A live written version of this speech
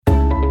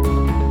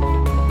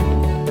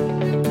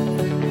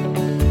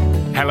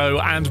Hello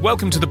and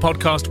welcome to the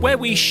podcast where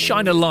we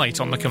shine a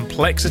light on the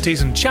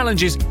complexities and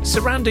challenges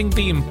surrounding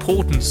the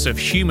importance of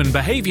human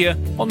behaviour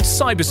on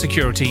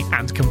cybersecurity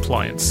and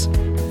compliance.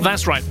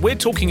 That's right, we're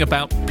talking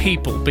about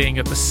people being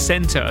at the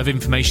centre of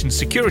information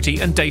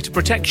security and data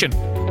protection,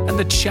 and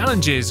the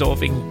challenges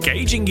of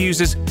engaging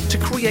users to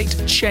create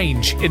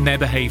change in their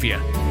behaviour.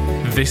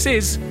 This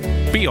is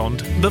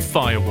Beyond the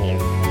Firewall.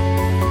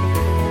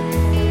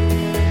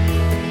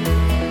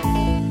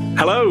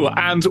 Hello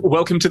and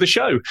welcome to the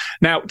show.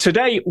 Now,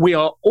 today we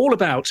are all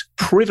about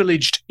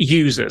privileged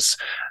users.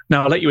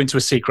 Now, I'll let you into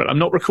a secret. I'm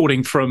not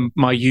recording from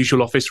my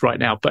usual office right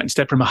now, but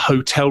instead from a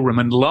hotel room.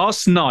 And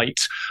last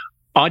night,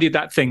 I did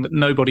that thing that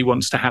nobody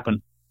wants to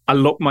happen. I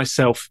locked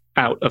myself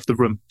out of the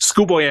room.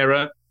 Schoolboy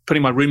error,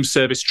 putting my room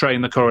service tray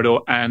in the corridor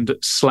and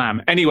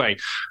slam. Anyway,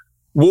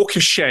 walk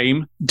of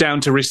shame down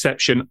to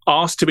reception,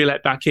 asked to be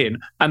let back in.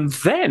 And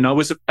then I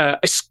was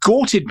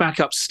escorted back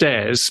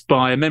upstairs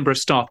by a member of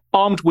staff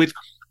armed with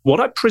what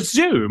I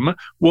presume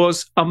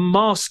was a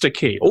master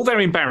key. All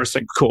very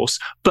embarrassing, of course,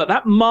 but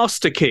that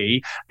master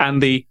key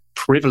and the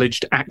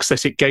privileged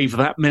access it gave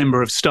that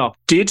member of staff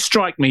did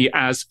strike me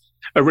as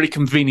a really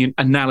convenient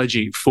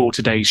analogy for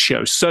today's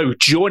show. So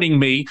joining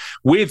me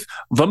with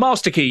the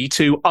master key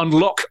to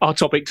unlock our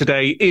topic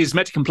today is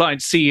Meta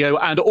Compliance CEO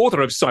and author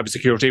of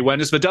Cybersecurity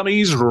Awareness for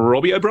Dummies,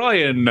 Robbie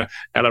O'Brien.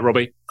 Hello,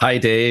 Robbie. Hi,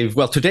 Dave.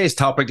 Well, today's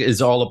topic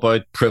is all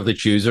about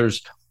privileged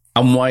users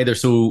and why they're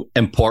so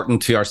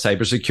important to our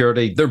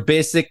cybersecurity. They're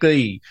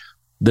basically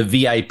the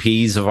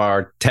VIPs of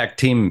our tech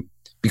team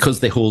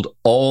because they hold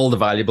all the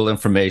valuable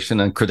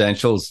information and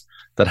credentials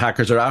that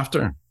hackers are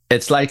after.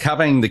 It's like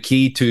having the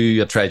key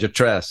to a treasure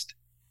chest.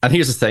 And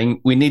here's the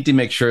thing, we need to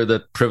make sure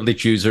that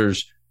privileged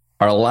users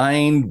are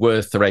aligned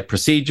with the right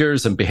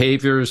procedures and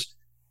behaviors,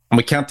 and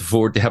we can't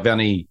afford to have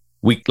any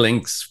weak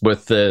links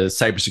with the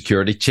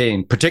cybersecurity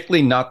chain,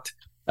 particularly not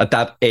at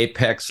that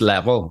apex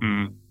level.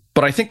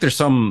 But I think there's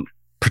some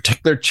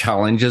particular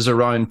challenges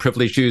around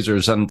privileged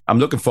users, and I'm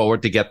looking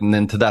forward to getting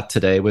into that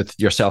today with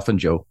yourself and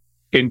Joe.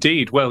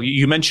 Indeed. Well,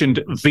 you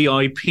mentioned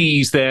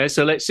VIPs there,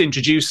 so let's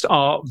introduce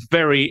our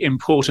very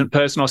important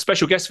person, our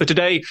special guest for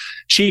today,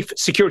 Chief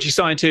Security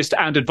Scientist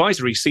and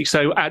Advisory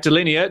CISO at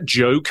Delinea,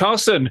 Joe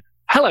Carson.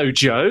 Hello,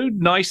 Joe.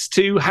 Nice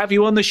to have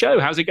you on the show.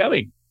 How's it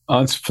going?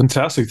 It's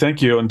fantastic.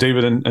 Thank you. And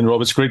David and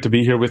Rob, it's great to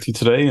be here with you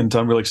today. And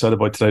I'm really excited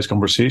about today's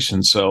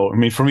conversation. So, I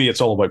mean, for me, it's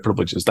all about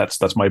privileges.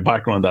 That's my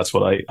background. That's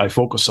what I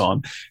focus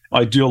on.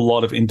 I do a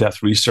lot of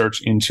in-depth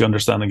research into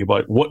understanding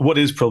about what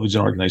is privilege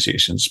in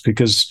organizations,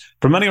 because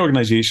for many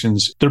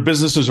organizations, their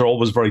businesses are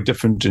always very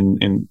different.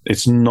 And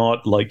it's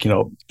not like,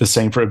 the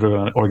same for every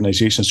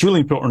organization. It's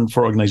really important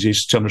for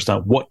organizations to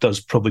understand what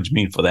does privilege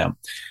mean for them.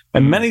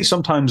 And many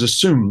sometimes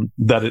assume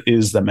that it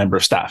is the member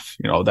of staff,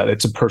 that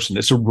it's a person,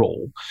 it's a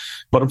role.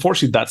 But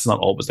unfortunately, that's not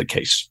always the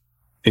case.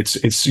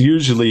 It's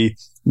usually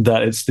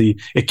that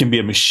it can be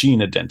a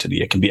machine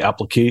identity, it can be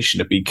application,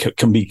 it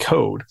can be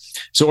code.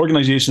 So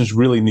organizations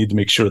really need to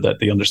make sure that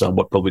they understand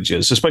what privilege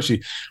is,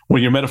 especially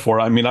when your metaphor.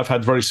 I mean, I've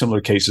had very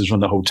similar cases from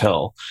the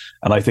hotel,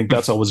 and I think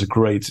that's always a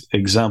great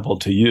example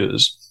to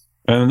use.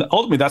 And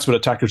ultimately, that's what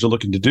attackers are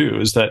looking to do,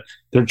 is that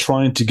they're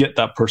trying to get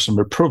that person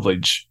with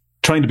privilege,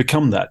 trying to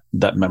become that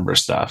member of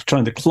staff,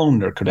 trying to clone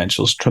their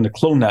credentials, trying to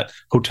clone that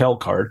hotel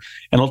card,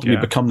 and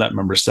ultimately become that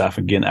member of staff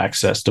and gain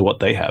access to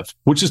what they have,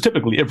 which is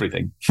typically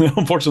everything.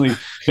 Unfortunately,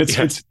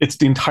 it's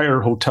the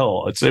entire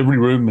hotel. It's every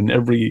room and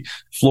every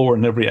floor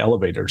and every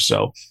elevator.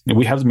 So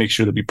we have to make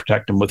sure that we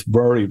protect them with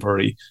very,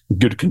 very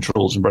good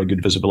controls and very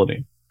good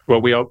visibility.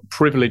 Well, we are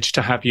privileged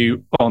to have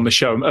you on the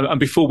show. And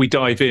before we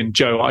dive in,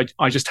 Joe,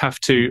 I just have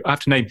to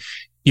name,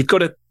 you've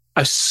got a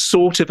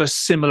sort of a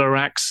similar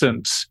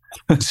accent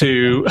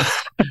to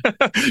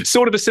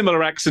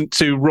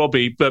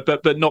Robbie,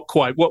 but not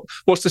quite.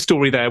 What's the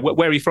story there?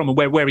 Where are you from, and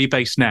where are you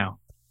based now?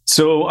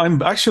 So I'm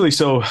based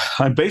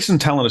in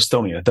Tallinn,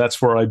 Estonia.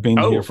 That's where I've been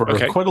here for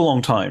quite a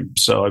long time.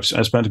 So I've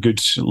spent a good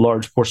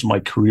large portion of my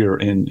career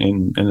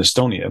in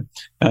Estonia.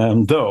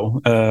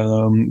 Though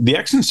the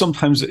accent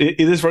sometimes it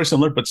is very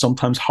similar, but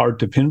sometimes hard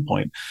to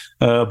pinpoint.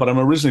 But I'm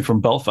originally from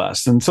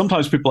Belfast, and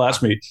sometimes people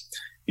ask me,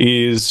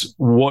 is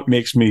what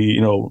makes me,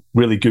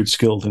 really good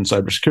skilled in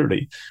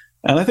cybersecurity.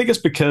 And I think it's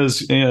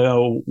because,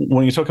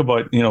 when you talk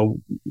about,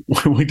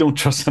 we don't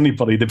trust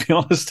anybody, to be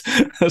honest.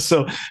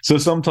 So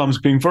sometimes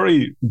being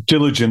very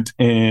diligent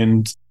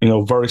and,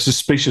 very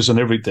suspicious on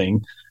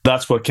everything,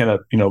 that's what kind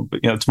of,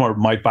 it's more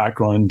my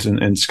background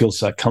and skill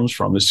set comes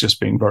from, is just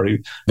being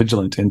very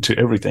vigilant into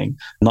everything,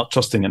 not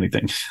trusting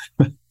anything.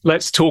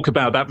 Let's talk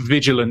about that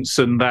vigilance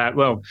and that,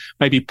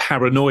 maybe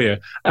paranoia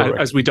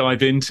as we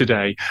dive in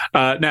today.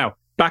 Now,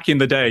 back in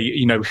the day,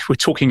 we're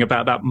talking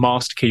about that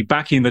master key.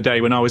 Back in the day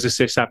when I was a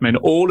sysadmin,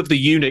 all of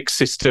the Unix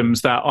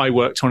systems that I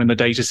worked on in the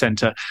data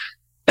center,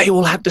 they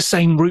all had the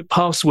same root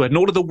password. And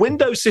all of the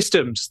Windows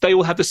systems, they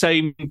all had the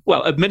same,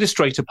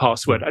 administrator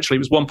password. Actually, it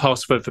was one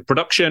password for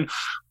production,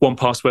 one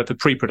password for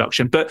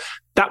pre-production. But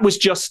that was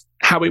just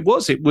how it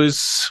was. It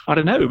was, I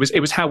don't know, it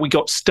was how we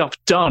got stuff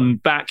done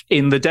back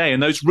in the day.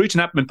 And those root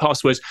and admin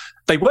passwords,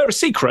 they were a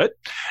secret.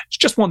 It's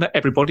just one that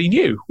everybody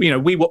knew.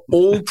 We were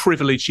all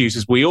privileged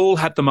users. We all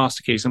had the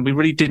master keys, and we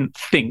really didn't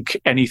think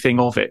anything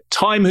of it.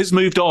 Time has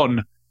moved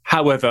on.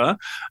 However,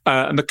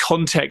 and the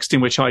context in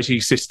which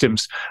IT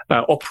systems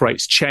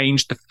operates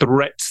changed. The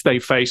threats they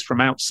face from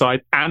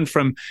outside and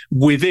from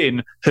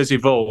within has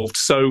evolved.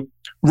 So,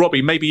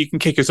 Robbie, maybe you can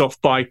kick us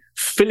off by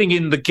filling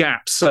in the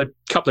gaps, a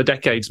couple of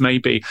decades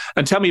maybe,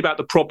 and tell me about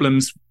the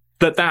problems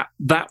that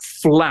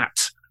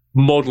flat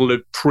model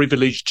of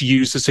privileged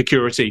user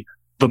security,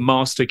 the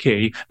master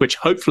key, which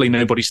hopefully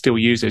nobody still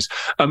uses,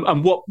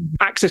 and what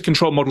access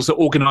control models that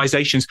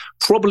organizations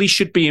probably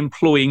should be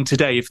employing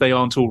today if they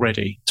aren't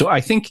already. So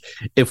I think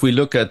if we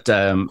look at,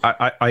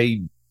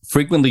 I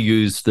frequently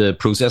use the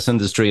process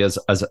industry as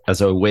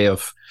a way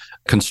of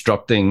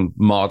constructing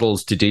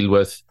models to deal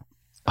with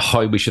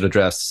how we should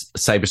address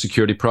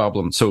cybersecurity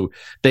problems. So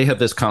they have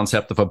this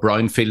concept of a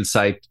brownfield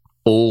site,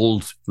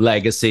 old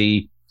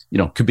legacy,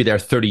 could be there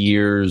 30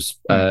 years,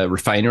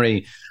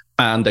 refinery,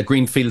 and a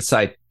greenfield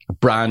site,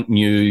 brand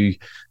new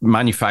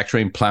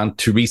manufacturing plant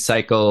to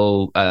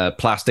recycle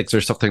plastics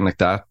or something like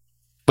that.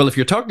 Well, if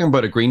you're talking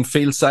about a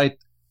greenfield site,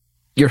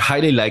 you're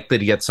highly likely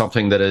to get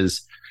something that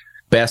is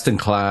best in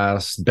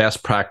class,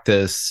 best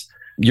practice.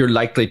 You're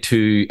likely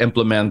to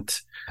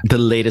implement the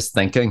latest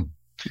thinking.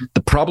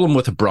 The problem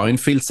with a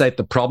brownfield site,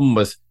 the problem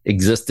with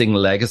existing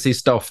legacy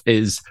stuff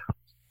is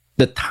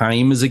the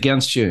time is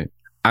against you,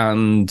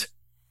 and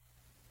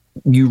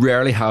you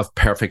rarely have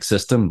perfect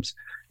systems.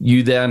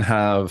 You then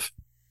have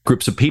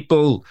groups of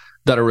people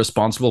that are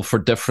responsible for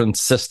different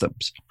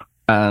systems,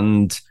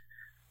 and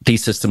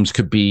these systems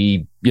could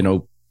be,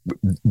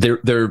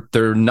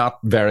 they're not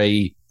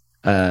very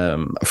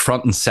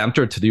front and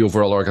center to the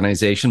overall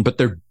organization, but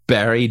they're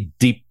buried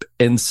deep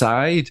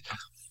inside.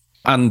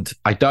 And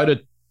I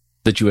doubted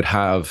that you would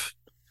have,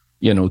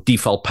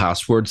 default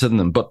passwords in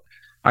them. But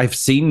I've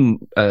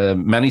seen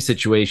many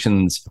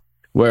situations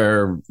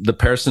where the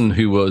person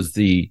who was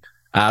the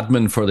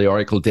admin for the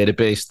Oracle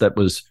database that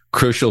was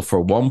crucial for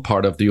one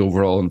part of the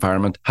overall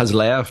environment has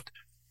left.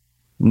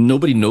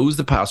 Nobody knows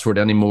the password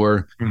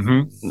anymore.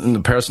 Mm-hmm.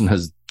 The person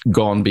has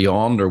gone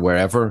beyond or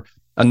wherever,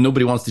 and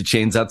nobody wants to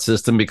change that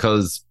system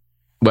because,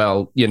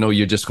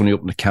 you're just going to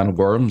open a can of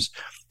worms.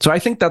 So I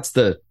think that's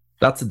the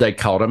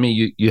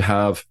dichotomy. You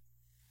have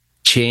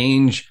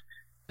change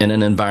in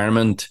an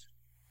environment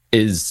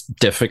is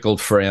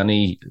difficult for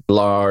any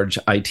large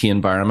IT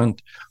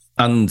environment.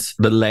 And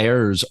the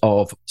layers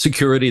of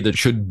security that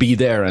should be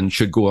there and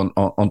should go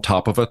on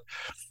top of it.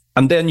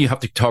 And then you have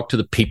to talk to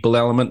the people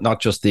element,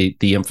 not just the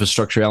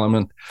infrastructure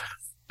element.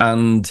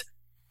 And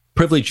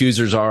privileged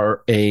users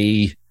are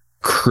a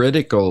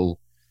critical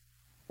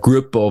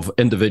group of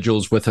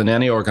individuals within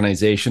any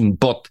organization,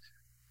 but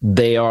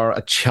they are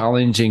a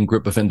challenging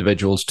group of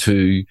individuals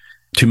to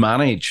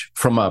manage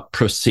from a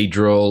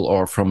procedural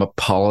or from a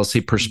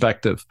policy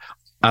perspective.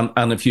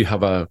 And if you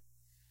have a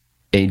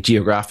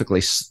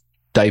geographically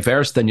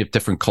diverse, then you have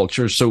different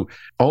cultures. So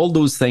all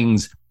those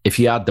things, if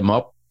you add them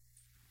up,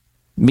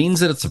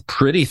 means that it's a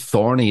pretty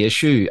thorny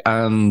issue.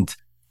 And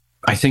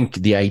I think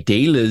the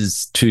ideal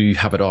is to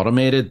have it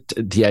automated.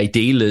 The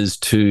ideal is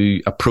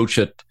to approach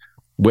it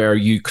where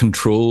you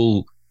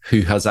control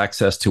who has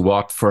access to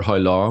what for how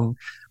long.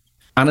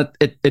 And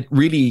it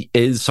really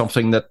is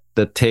something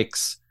that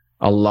takes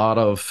a lot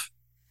of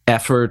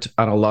effort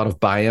and a lot of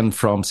buy-in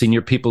from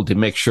senior people to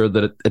make sure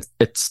that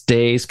it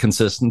stays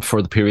consistent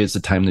for the periods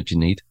of time that you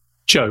need.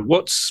 Joe,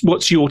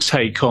 what's your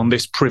take on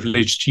this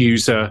privileged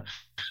user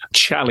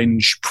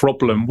challenge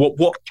problem?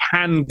 What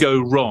can go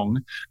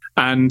wrong,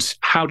 and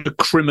how do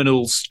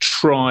criminals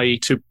try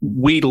to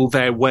wheedle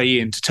their way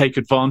in to take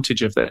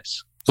advantage of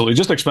this? So we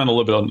just expand a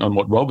little bit on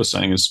what Rob was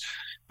saying. Is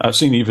I've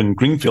seen even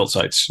greenfield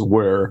sites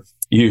where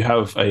you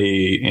have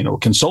a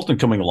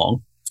consultant coming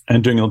along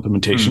and doing an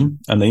implementation,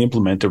 and they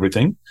implement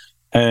everything.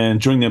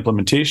 And during the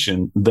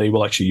implementation, they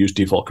will actually use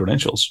default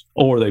credentials,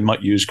 or they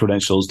might use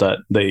credentials that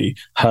they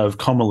have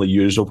commonly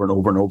used over and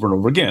over and over and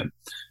over again.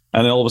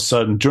 And then all of a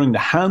sudden, during the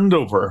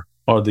handover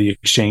or the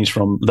exchange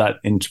from a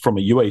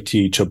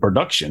UAT to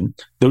production,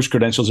 those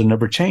credentials are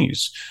never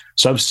changed.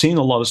 So I've seen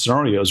a lot of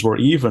scenarios where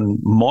even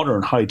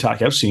modern high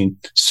tech, I've seen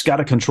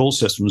SCADA control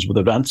systems with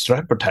advanced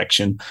threat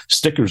protection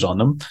stickers on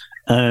them.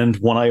 And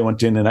when I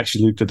went in and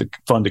actually looked at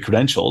found the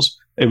credentials,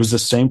 it was the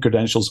same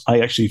credentials I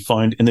actually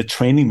found in the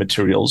training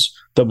materials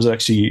that was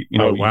actually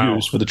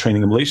used for the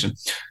training emulation.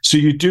 So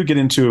you do get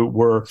into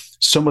where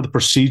some of the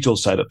procedural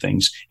side of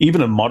things,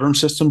 even in modern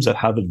systems that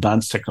have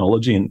advanced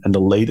technology and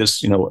the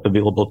latest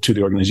available to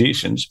the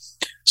organizations,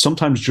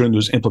 sometimes during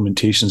those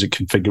implementations and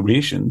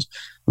configurations,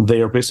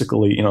 they are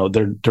basically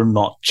they're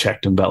not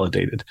checked and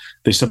validated.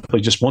 They simply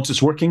just, once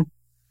it's working,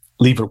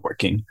 leave it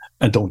working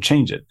and don't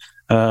change it.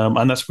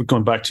 And that's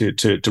going back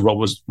to Rob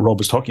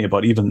was talking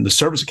about, even the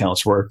service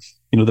accounts where,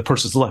 the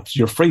person's left.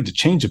 You're afraid to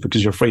change it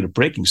because you're afraid of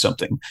breaking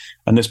something.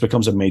 And this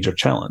becomes a major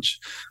challenge.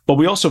 But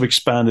we also have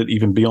expanded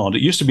even beyond.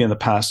 It used to be in the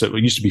past that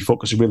it used to be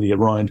focused really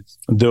around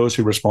those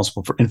who were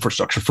responsible for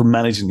infrastructure, for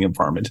managing the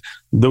environment.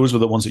 Those were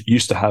the ones that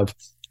used to have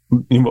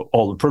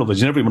all the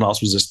privilege, and everyone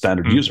else was a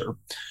standard user.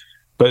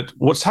 But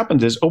what's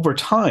happened is, over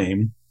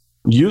time,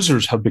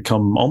 users have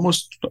become,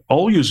 almost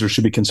all users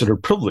should be considered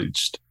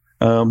privileged.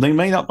 They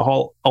may not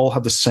all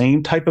have the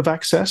same type of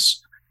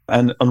access.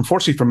 And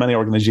unfortunately, for many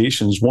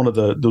organizations, one of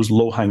those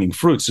low-hanging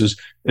fruits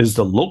is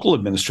the local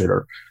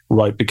administrator,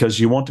 right? Because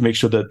you want to make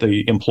sure that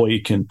the employee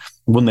can,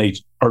 when they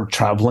are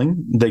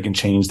traveling, they can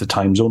change the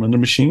time zone on the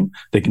machine,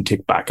 they can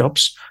take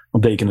backups,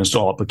 they can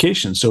install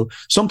applications. So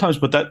sometimes,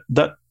 but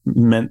that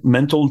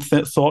mental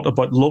thought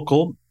about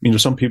local,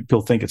 some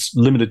people think it's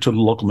limited to the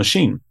local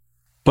machine.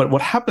 But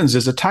what happens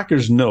is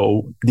attackers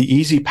know the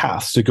easy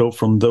paths to go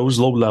from those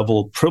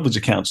low-level privilege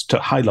accounts to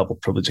high-level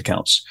privilege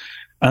accounts.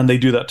 And they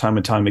do that time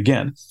and time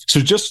again. So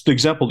just the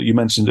example that you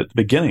mentioned at the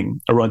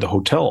beginning around the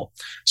hotel.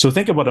 So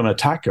think about an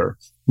attacker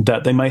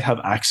that they might have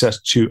access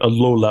to a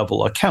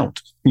low-level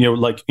account.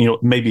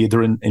 Maybe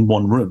they're in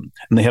one room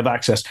and they have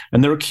access,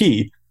 and their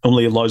key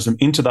only allows them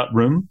into that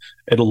room.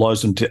 It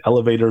allows them to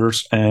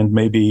elevators and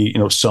maybe,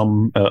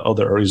 some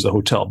other areas of the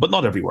hotel, but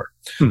not everywhere.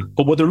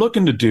 But what they're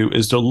looking to do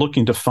is they're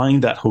looking to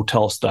find that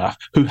hotel staff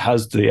who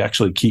has the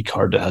actually key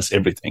card that has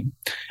everything.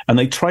 And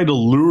they try to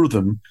lure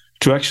them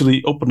to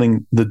actually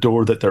opening the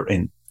door that they're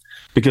in,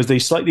 because they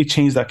slightly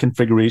change that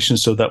configuration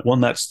so that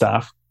when that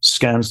staff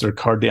scans their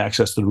card to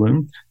access the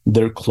room,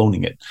 they're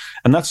cloning it.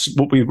 And that's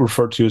what we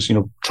refer to as,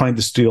 trying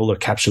to steal or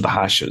capture the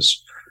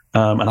hashes.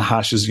 And a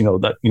hash is,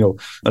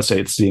 let's say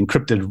it's the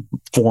encrypted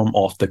form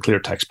of the clear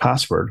text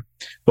password.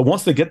 But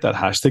once they get that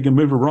hash, they can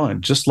move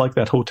around just like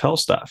that hotel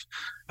staff.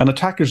 And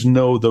attackers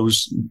know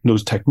those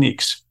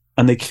techniques,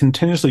 and they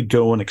continuously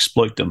go and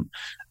exploit them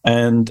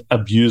and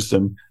abuse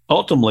them.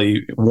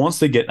 Ultimately, once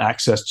they get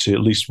access to at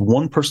least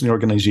one person in the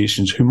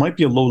organizations who might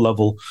be a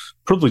low-level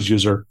privilege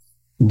user,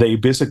 they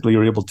basically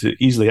are able to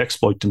easily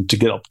exploit them to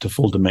get up to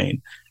full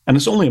domain. And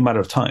it's only a matter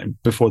of time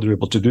before they're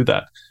able to do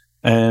that.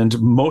 And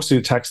most of the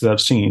attacks that I've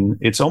seen,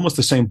 it's almost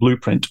the same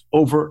blueprint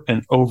over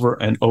and over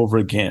and over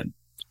again.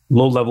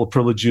 Low-level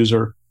privilege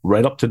user,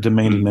 right up to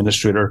domain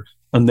administrator,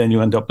 and then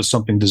you end up with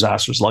something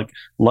disastrous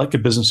like a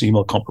business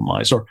email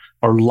compromise or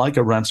like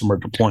a ransomware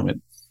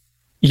deployment.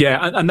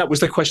 Yeah, and that was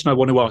the question I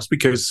want to ask,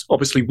 because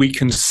obviously we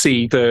can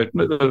see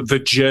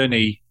the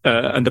journey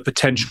and the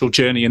potential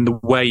journey and the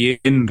way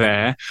in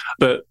there.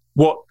 But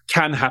what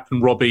can happen,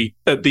 Robbie,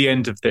 at the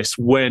end of this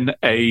when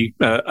a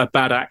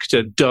bad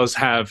actor does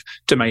have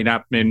domain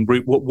admin,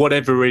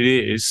 whatever it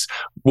is,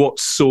 what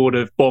sort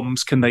of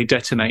bombs can they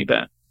detonate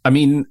there? I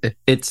mean,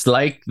 it's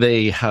like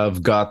they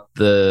have got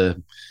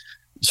the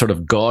sort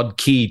of God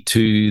key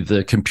to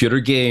the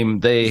computer game.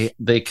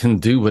 They can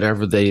do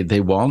whatever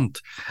they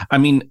want. I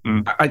mean,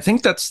 I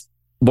think that's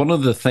one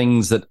of the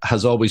things that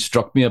has always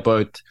struck me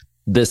about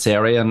this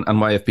area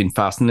and why I've been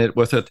fascinated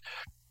with it.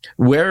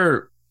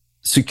 Where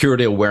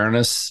security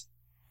awareness,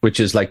 which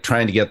is like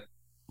trying to get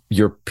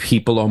your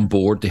people on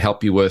board to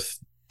help you with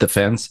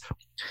defense,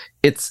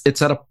 it's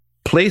at a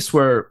place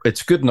where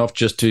it's good enough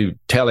just to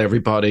tell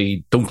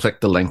everybody, don't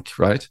click the link,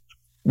 right?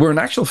 Where in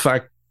actual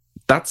fact,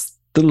 that's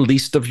the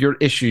least of your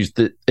issues.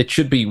 That it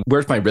should be,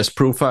 where's my risk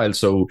profile?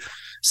 So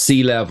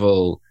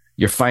C-level,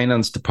 your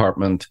finance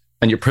department,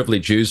 and your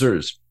privileged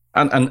users,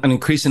 and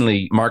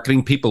increasingly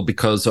marketing people,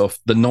 because of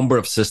the number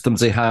of systems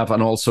they have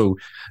and also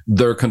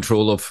their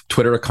control of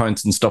Twitter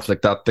accounts and stuff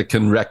like that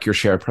can wreck your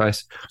share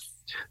price.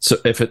 So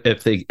if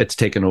it's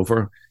taken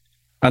over.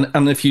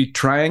 And if you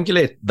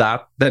triangulate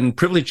that, then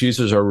privileged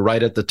users are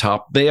right at the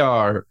top.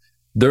 They're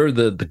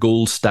the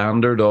gold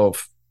standard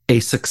of a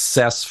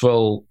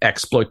successful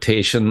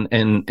exploitation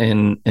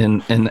in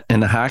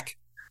a hack.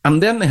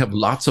 And then they have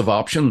lots of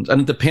options,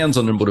 and it depends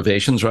on their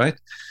motivations, right?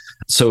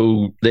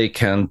 So they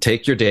can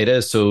take your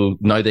data. So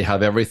now they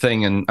have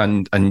everything,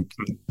 and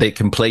they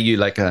can play you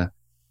like a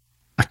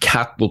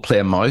cat will play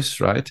a mouse,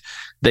 right?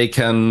 They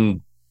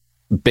can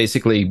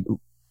basically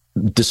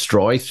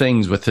destroy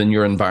things within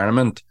your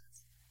environment,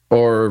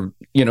 or,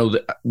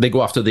 they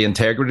go after the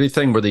integrity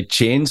thing where they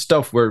change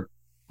stuff where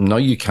now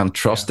you can't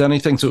trust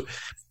anything. So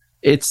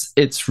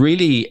it's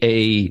really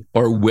a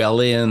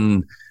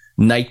Orwellian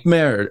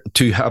nightmare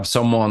to have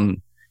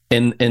someone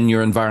in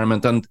your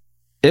environment. And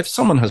if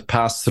someone has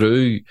passed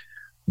through,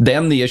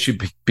 then the issue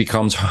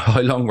becomes how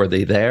long were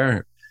they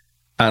there,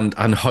 and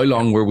how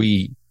long were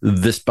we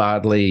this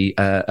badly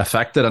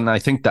affected? And I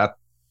think that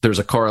there's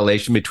a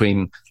correlation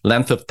between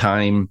length of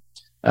time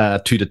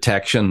to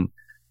detection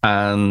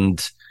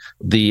and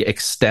the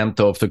extent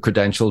of the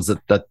credentials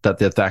that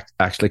they've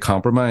actually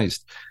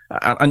compromised.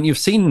 And you've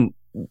seen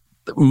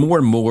more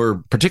and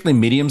more, particularly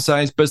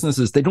medium-sized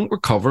businesses, they don't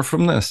recover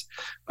from this.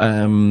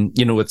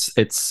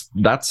 It's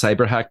that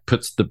cyber hack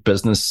puts the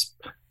business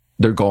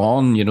they're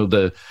gone.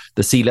 The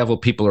C-level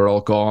people are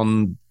all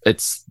gone.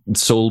 It's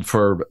sold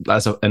for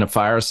in a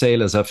fire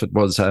sale as if it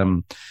was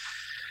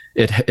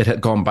it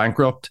had gone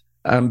bankrupt,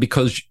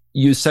 because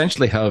you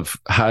essentially have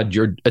had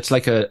it's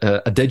like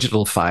a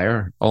digital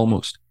fire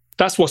almost.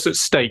 That's what's at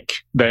stake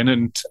then,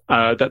 and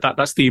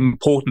that's the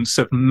importance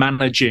of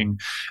managing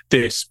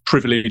this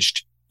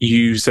privileged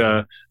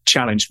user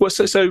challenge.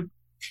 So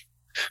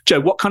Joe,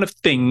 what kind of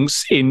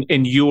things in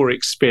your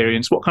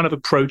experience, what kind of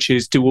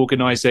approaches do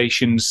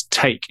organizations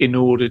take in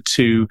order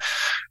to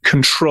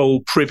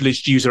control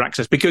privileged user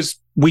access? Because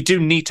we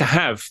do need to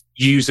have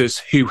users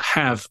who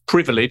have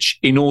privilege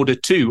in order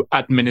to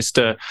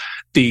administer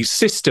these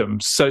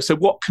systems. So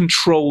what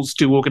controls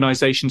do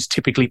organizations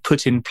typically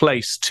put in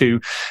place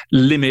to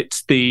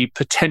limit the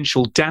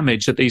potential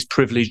damage that these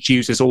privileged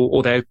users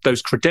or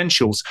those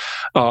credentials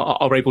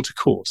are able to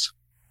cause?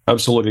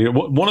 Absolutely.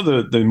 One of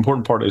the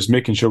important part is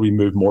making sure we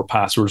move more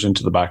passwords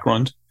into the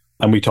background.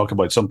 And we talk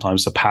about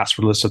sometimes the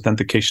passwordless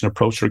authentication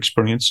approach or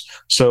experience.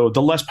 So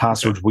the less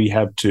passwords we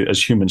have to,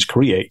 as humans,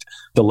 create,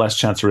 the less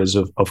chance there is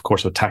of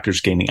course, attackers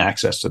gaining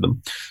access to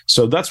them.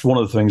 So that's one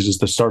of the things is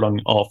to start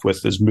off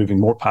with is moving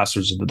more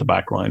passwords into the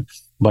background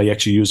by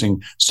actually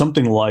using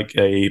something like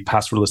a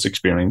passwordless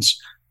experience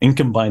in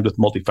combined with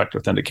multi-factor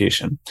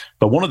authentication.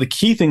 But one of the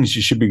key things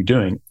you should be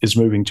doing is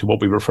moving to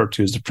what we refer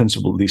to as the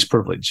principle of least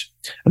privilege.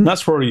 And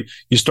that's where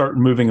you start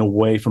moving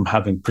away from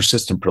having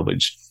persistent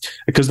privilege,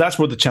 because that's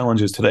where the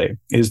challenge is today,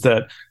 is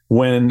that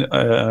when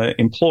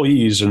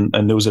employees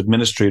and those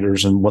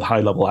administrators and with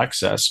high-level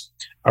access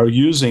are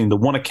using the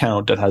one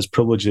account that has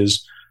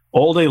privileges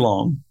all day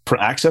long for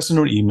accessing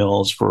their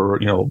emails, for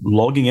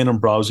logging in and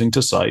browsing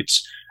to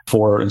sites,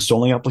 for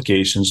installing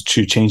applications,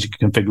 to changing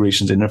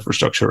configurations in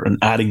infrastructure and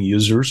adding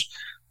users,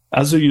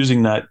 as they're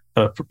using that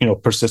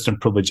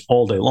persistent privilege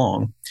all day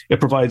long,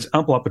 it provides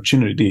ample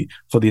opportunity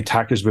for the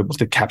attackers to be able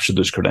to capture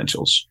those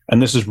credentials.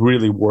 And this is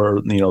really where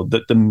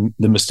the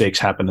mistakes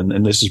happen,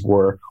 and this is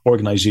where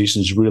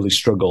organizations really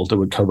struggle to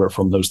recover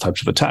from those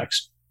types of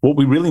attacks. What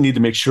we really need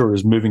to make sure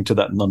is moving to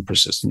that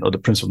non-persistent or the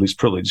principle of least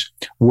privilege,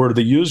 where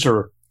the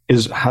user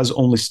has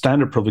only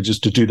standard privileges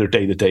to do their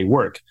day-to-day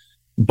work,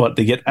 but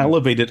they get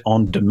elevated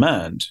on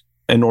demand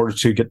in order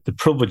to get the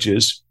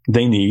privileges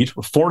they need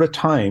for the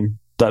time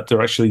that they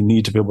actually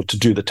need to be able to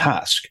do the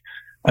task.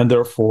 And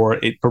therefore,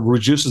 it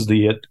reduces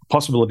the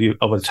possibility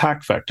of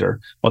attack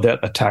vector or that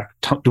attack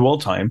dwell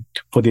time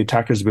for the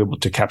attackers to be able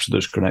to capture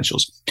those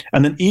credentials.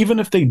 And then even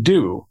if they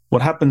do,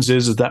 what happens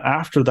is that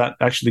after that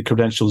actually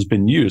credential has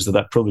been used,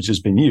 that privilege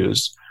has been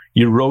used,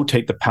 you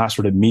rotate the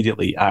password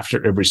immediately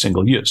after every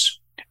single use.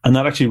 And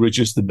that actually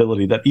reduces the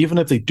ability that even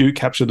if they do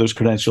capture those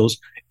credentials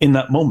in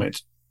that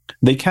moment,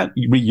 they can't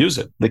reuse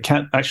it. They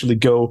can't actually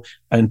go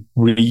and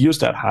reuse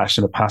that hash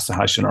in a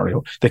pass-the-hash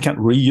scenario. They can't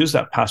reuse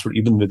that password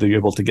even if they're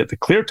able to get the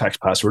clear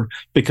text password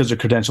because the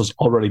credentials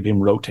already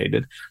been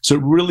rotated. So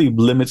it really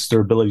limits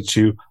their ability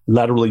to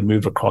laterally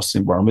move across the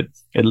environment.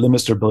 It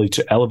limits their ability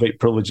to elevate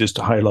privileges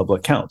to higher level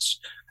accounts.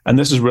 And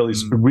this is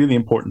really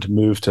important to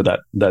move to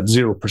that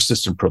zero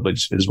persistent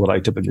privilege is what I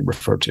typically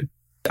refer to.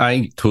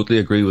 I totally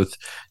agree with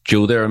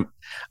Joe there.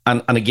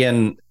 And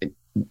again,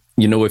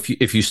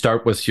 if you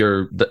start with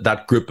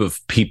that group of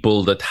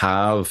people that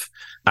have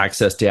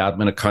access to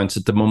admin accounts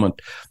at the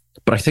moment,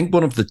 but I think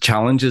one of the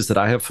challenges that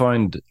I have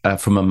found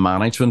from a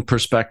management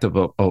perspective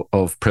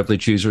of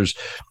privileged users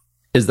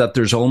is that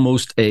there's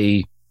almost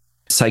a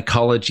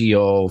psychology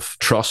of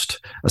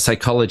trust, a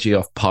psychology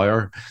of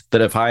power,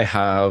 that if I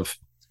have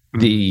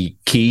the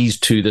keys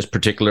to this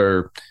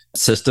particular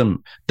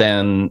system,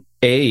 then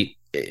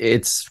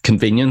it's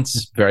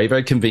convenience, very,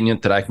 very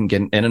convenient that I can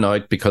get in and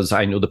out because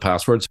I know the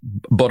passwords,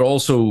 but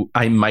also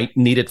I might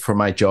need it for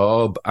my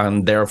job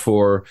and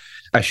therefore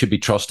I should be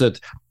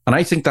trusted. And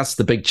I think that's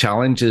the big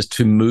challenge, is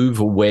to move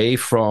away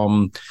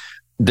from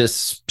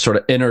this sort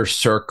of inner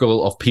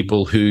circle of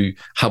people who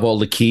have all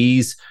the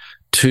keys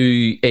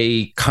to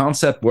a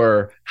concept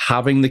where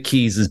having the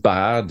keys is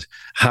bad,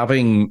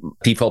 having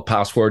default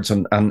passwords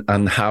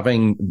and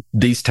having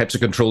these types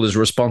of control is a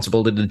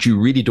responsibility that you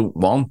really don't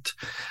want.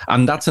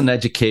 And that's an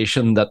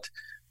education that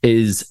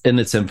is in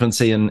its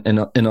infancy in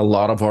a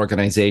lot of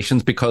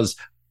organizations, because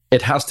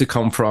it has to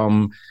come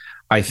from,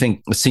 I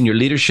think, senior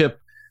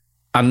leadership,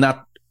 and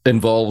that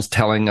involves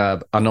telling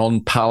an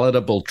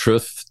unpalatable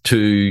truth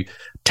to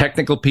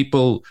technical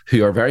people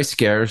who are very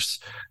scarce,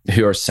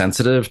 who are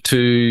sensitive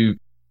to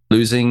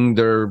losing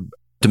their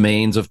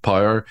domains of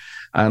power,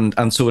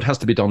 and so it has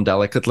to be done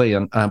delicately.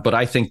 But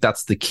I think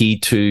that's the key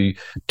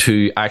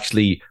to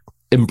actually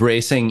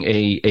embracing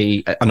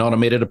an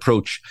automated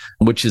approach,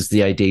 which is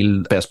the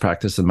ideal best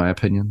practice, in my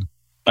opinion.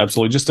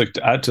 Absolutely. Just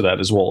to add to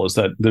that as well, is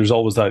that there's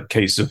always that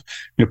case of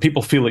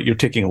people feel that you're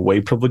taking away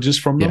privileges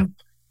from them,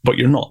 but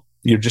you're not.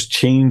 You're just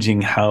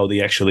changing how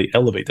they actually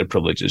elevate their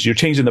privileges. You're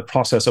changing the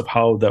process of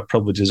how that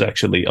privilege is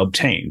actually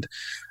obtained.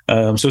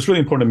 So it's really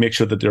important to make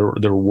sure that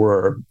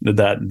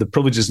that the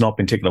privilege has not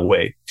been taken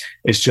away.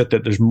 It's just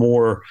that there's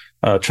more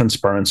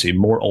transparency,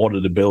 more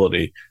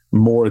auditability,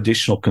 more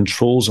additional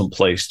controls in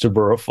place to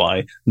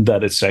verify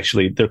that it's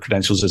actually their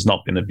credentials has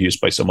not been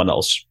abused by someone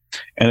else.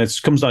 And it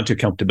comes down to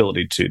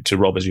accountability to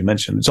Rob, as you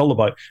mentioned. It's all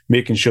about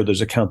making sure there's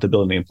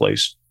accountability in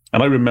place.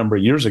 And I remember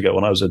years ago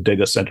when I was a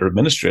data center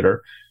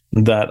administrator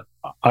that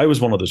I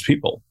was one of those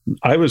people.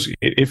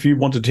 If you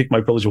want to take my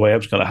privilege away, I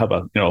was going to have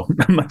a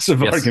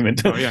massive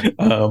argument. Oh,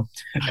 yeah.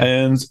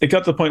 And it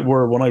got to the point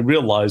where when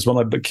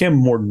I became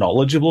more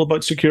knowledgeable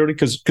about security,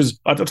 because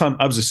at the time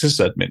I was a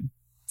sysadmin,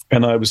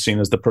 and I was seen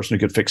as the person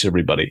who could fix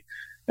everybody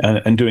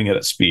and doing it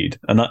at speed.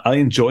 And I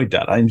enjoyed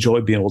that. I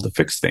enjoyed being able to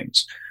fix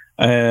things.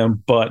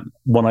 But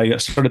when I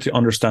started to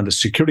understand the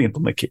security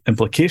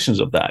implications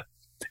of that,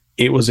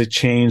 it was a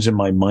change in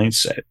my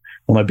mindset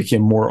when I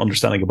became more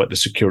understanding about the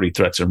security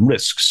threats and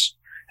risks.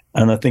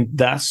 And I think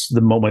that's the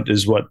moment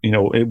is what,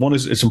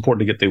 it's important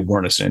to get the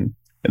awareness in,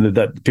 and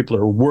that people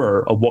are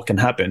aware of what can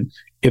happen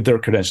if their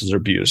credentials are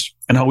abused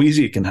and how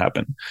easy it can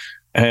happen.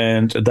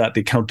 And that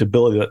the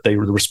accountability the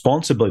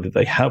responsibility that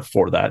they have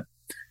for that,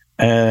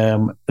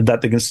 that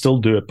they can still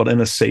do it, but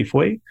in a safe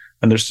way.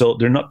 And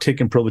they're not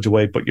taking privilege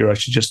away, but you're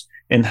actually just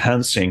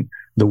enhancing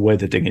the way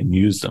that they can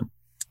use them.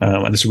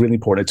 And it's really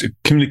important.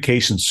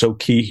 Communication so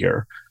key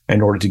here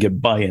in order to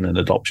get buy-in and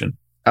adoption.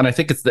 And I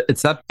think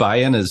it's that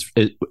buy-in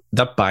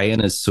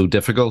is so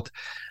difficult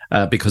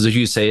because, as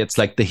you say, it's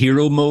like the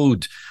hero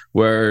mode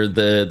where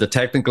the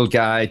technical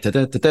guy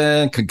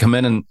can come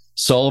in and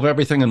solve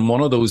everything. And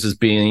one of those is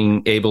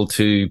being able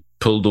to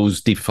pull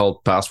those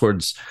default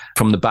passwords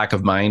from the back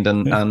of mind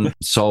and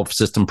solve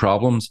system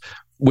problems,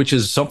 which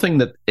is something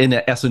that in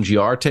essence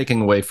you are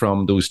taking away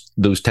from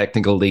those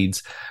technical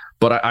leads.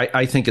 But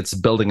I think it's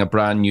building a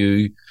brand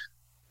new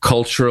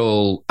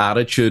cultural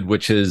attitude,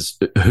 which is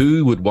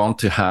who would want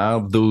to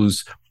have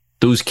those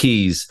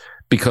keys,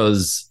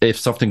 because if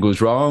something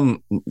goes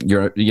wrong,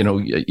 your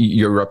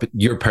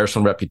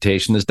personal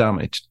reputation is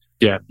damaged.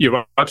 Yeah,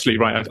 you're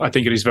absolutely right. I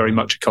think it is very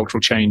much a cultural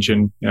change.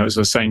 And, as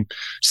I was saying,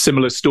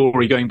 similar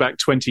story going back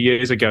 20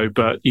 years ago,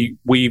 but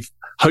we've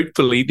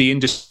hopefully the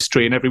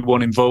industry and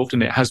everyone involved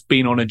in it has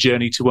been on a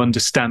journey to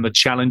understand the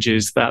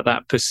challenges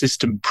that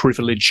persistent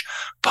privilege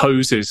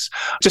poses.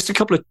 Just a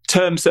couple of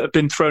terms that have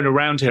been thrown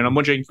around here, and I'm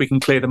wondering if we can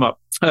clear them up.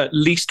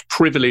 Least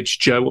privilege,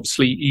 Joe,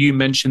 obviously you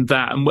mentioned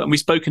that. And when we've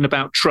spoken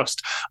about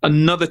trust,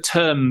 another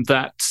term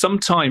that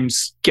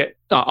sometimes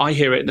I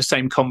hear it in the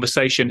same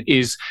conversation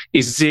is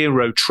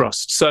zero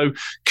trust. So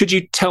could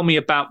you tell me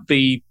about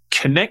the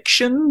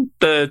connection,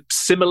 the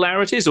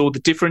similarities or the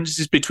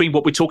differences between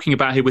what we're talking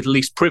about here with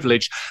least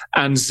privilege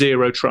and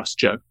zero trust,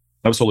 Joe?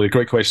 Absolutely.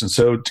 Great question.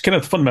 So kind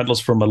of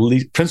fundamentals from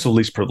principle of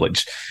least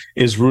privilege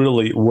is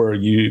really where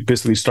you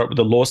basically start with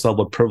the lowest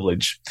level of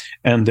privilege,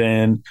 and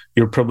then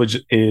your privilege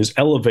is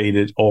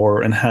elevated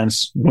or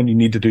enhanced when you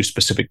need to do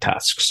specific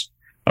tasks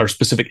or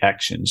specific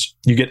actions.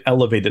 You get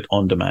elevated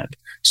on demand.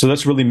 So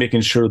that's really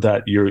making sure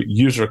that your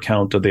user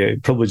account or the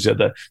privilege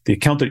that the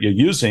account that you're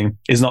using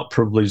is not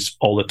privileged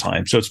all the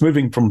time. So it's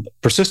moving from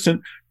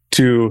persistent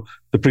to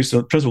the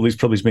principle of least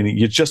privilege, meaning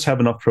you just have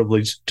enough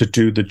privilege to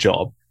do the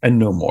job and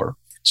no more.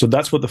 So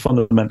that's what the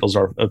fundamentals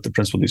are of the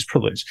principle of least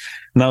privilege.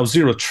 Now,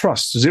 zero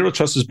trust. Zero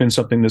trust has been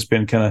something that's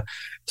been kind of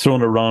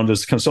thrown around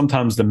as kind of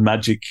sometimes the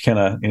magic kind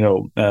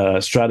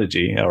of,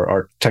 strategy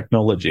or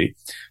technology.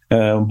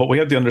 But we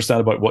have to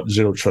understand about what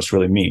zero trust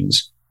really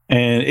means.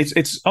 And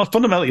it's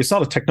fundamentally, it's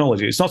not a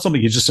technology. It's not something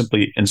you just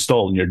simply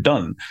install and you're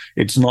done.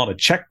 It's not a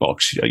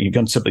checkbox. You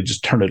can simply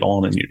just turn it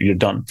on and you're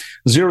done.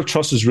 Zero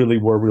trust is really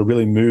where we're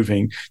really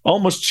moving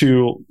almost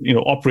to,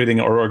 operating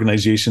our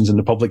organizations in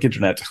the public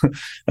internet,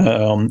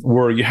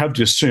 where you have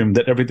to assume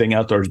that everything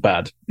out there is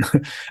bad.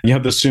 You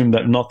have to assume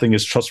that nothing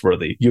is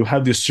trustworthy. You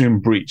have to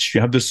assume breach.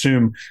 You have to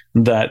assume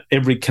that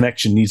every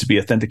connection needs to be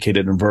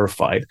authenticated and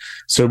verified.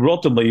 So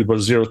ultimately, with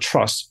zero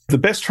trust, the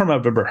best term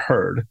I've ever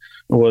heard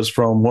was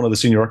from one of the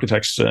senior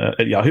architects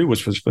at Yahoo,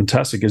 which was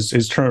fantastic.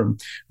 His term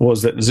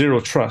was that zero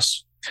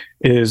trust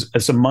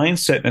it's a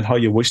mindset and how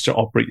you wish to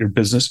operate your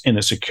business in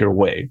a secure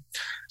way.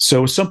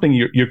 So it's something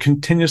you're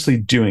continuously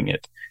doing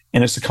it.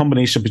 And it's a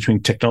combination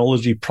between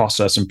technology,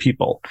 process, and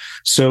people.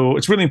 So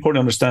it's really important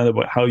to understand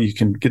about how you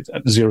can get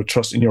zero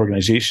trust in your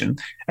organization.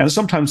 And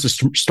sometimes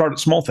to start at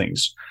small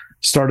things.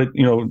 Start at,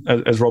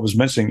 as Rob was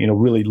mentioning,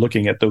 really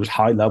looking at those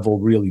high level,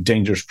 really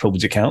dangerous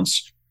privilege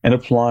accounts and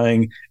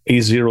applying a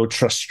zero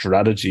trust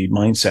strategy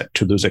mindset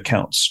to those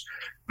accounts.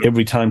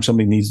 Every time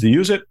somebody needs to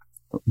use it,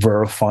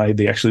 verify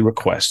the actually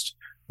request.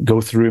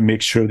 Go through and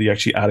make sure that you're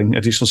actually adding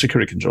additional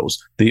security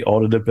controls, the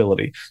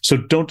auditability. So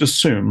don't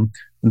assume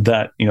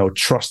that,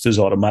 trust is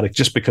automatic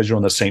just because you're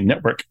on the same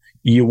network.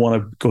 You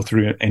want to go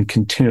through and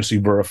continuously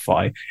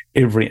verify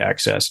every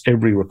access,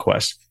 every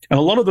request. And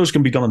a lot of those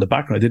can be done in the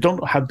background. They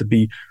don't have to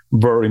be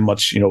very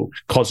much,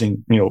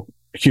 causing,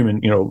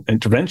 human,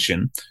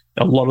 intervention.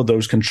 A lot of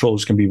those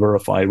controls can be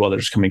verified, whether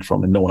it's coming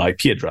from a known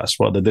IP address,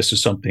 whether this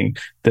is something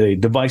the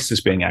device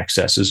that's being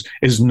accessed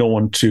is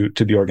known to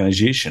the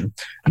organization,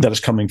 and that is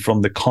coming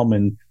from the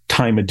common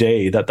time of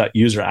day that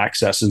user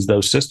accesses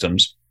those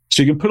systems.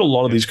 So you can put a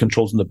lot of these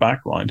controls in the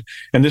background.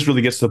 And this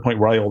really gets to the point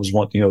where I always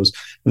want, is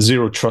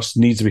zero trust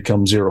needs to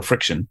become zero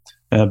friction.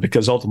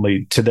 Because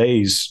ultimately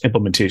today's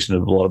implementation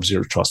of a lot of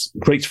zero trust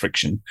creates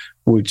friction,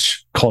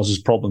 which causes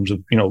problems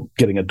of,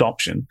 getting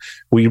adoption.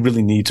 We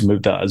really need to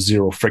move that as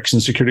zero friction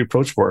security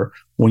approach, where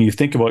when you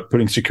think about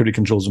putting security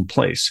controls in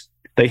place,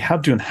 they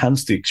have to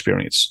enhance the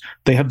experience.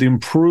 They have to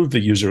improve the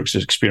user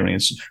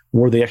experience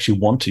where they actually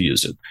want to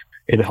use it.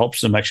 It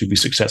helps them actually be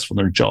successful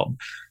in their job.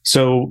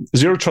 So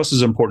zero trust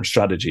is an important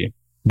strategy,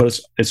 but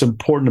it's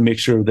important to make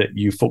sure that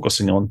you're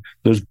focusing on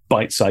those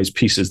bite-sized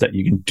pieces that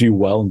you can do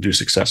well and do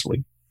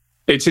successfully.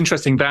 It's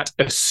interesting that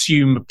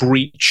assume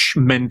breach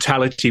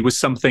mentality was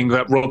something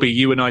that, Robbie,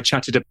 you and I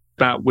chatted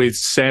about with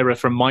Sarah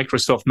from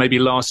Microsoft maybe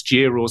last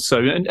year or so.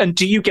 And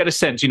do you get a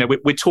sense,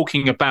 we're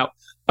talking about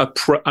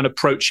an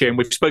approach here, and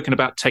we've spoken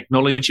about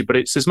technology, but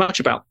it's as much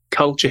about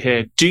culture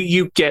here. Do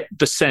you get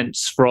the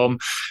sense from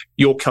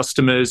your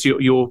customers,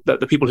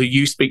 the people who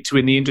you speak to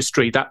in the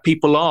industry, that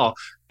people are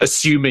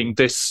assuming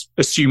this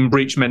assume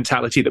breach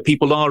mentality, that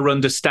people are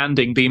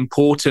understanding the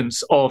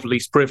importance of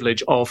least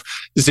privilege, of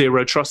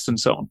zero trust and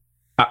so on?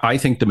 I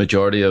think the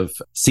majority of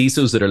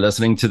CISOs that are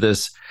listening to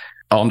this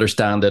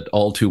understand it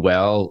all too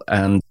well.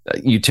 And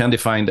you tend to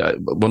find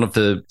one of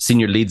the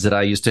senior leads that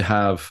I used to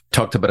have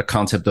talked about a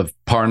concept of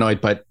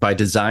paranoid by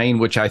design,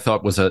 which I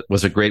thought was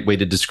a great way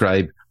to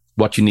describe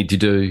what you need to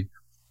do.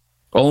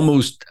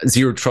 Almost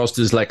zero trust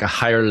is like a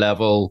higher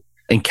level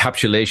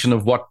encapsulation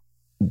of what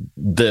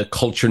the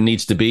culture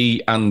needs to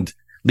be, and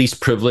least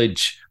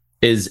privilege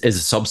is a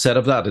subset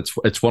of that.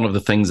 It's one of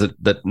the things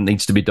that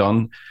needs to be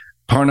done.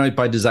 Paranoid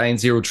by design,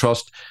 zero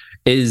trust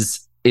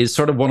is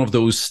sort of one of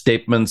those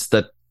statements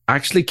that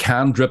actually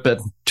can drip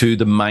into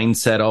the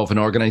mindset of an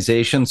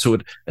organization. So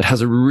it has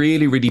a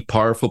really, really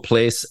powerful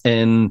place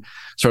in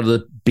sort of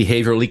the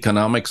behavioral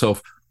economics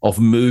of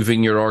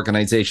moving your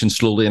organization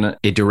slowly in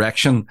a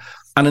direction.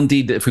 And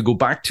indeed, if we go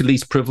back to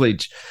least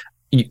privilege,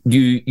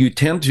 you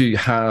tend to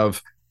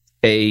have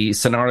a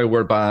scenario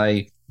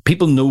whereby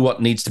people know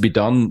what needs to be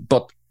done,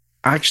 but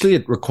actually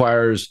it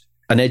requires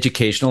an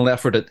educational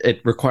effort.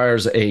 It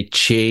requires a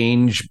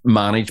change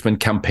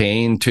management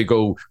campaign to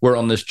go, we're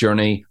on this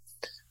journey.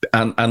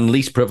 And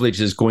least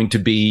privilege is going to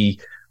be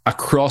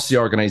across the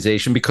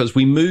organization, because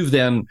we move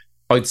then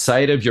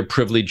outside of your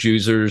privileged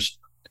users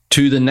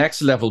to the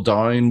next level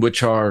down,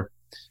 which are,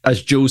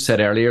 as Joe said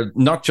earlier,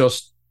 not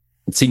just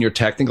senior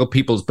technical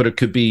people, but it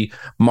could be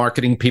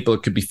marketing people,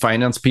 it could be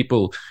finance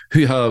people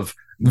who have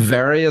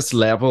various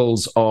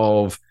levels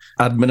of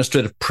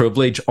administrative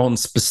privilege on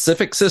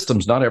specific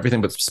systems, not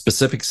everything, but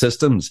specific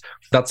systems.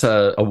 That's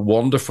a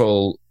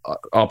wonderful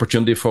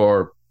opportunity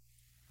for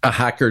a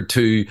hacker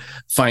to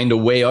find a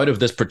way out of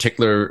this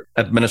particular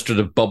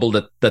administrative bubble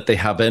that they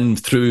have in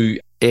through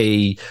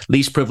a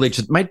least privilege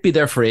that might be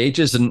there for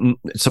ages and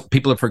some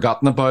people have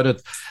forgotten about it.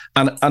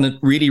 And it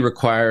really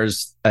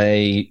requires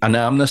an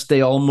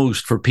amnesty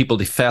almost for people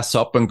to fess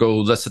up and go,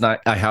 listen,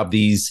 I have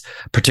these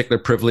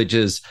particular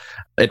privileges.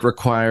 It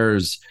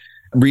requires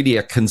really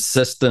a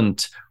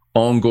consistent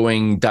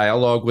ongoing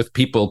dialogue with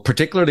people,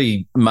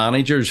 particularly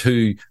managers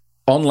who,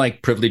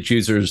 unlike privileged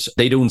users,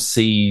 they don't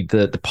see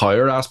the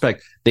power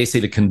aspect. They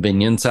see the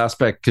convenience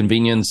aspect.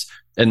 Convenience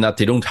in that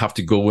they don't have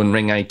to go and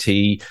ring IT.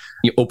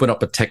 You open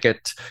up a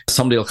ticket,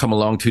 somebody will come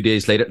along 2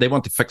 days later. They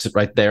want to fix it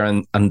right there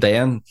and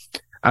then.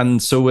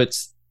 And so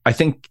I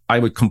think I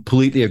would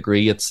completely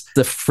agree. It's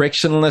the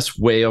frictionless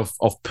way of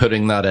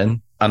putting that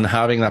in and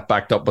having that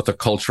backed up with a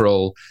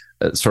cultural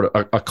sort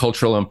of a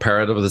cultural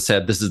imperative that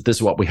said, this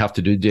is what we have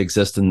to do to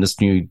exist in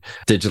this new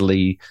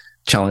digitally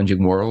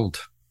challenging world.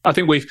 I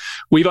think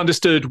we've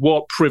understood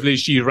what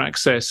privileged user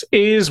access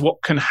is,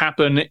 what can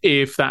happen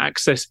if that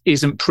access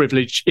isn't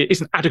privileged, it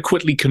isn't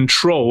adequately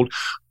controlled.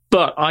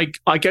 But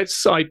I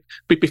guess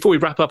before we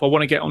wrap up, I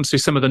want to get onto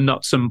some of the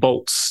nuts and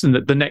bolts and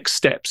the next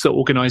steps that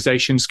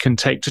organizations can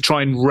take to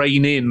try and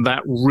rein in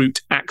that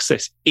root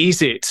access.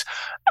 Is it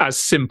as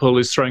simple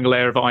as throwing a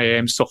layer of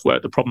IAM software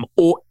at the problem,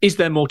 or is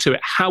there more to it?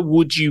 How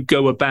would you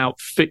go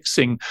about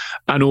fixing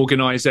an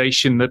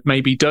organization that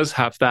maybe does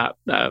have that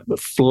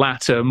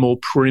flatter, more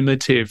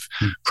primitive,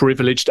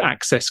 privileged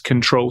access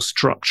control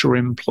structure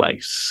in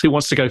place? Who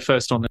wants to go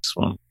first on this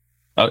one?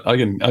 I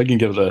can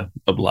give it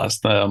a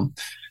blast.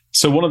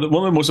 So one of the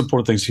most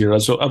important things here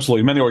is, so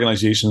absolutely, many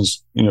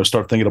organizations,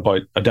 start thinking about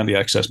identity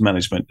access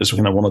management as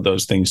kind of one of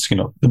those things,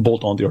 to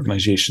bolt on the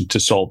organization to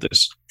solve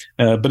this.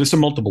 But it's in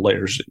multiple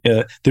layers.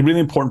 The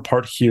really important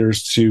part here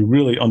is to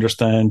really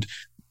understand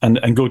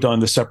and go down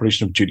the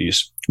separation of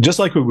duties, just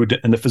like we would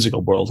in the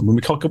physical world. And when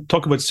we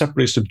talk about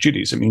separation of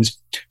duties, it means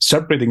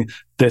separating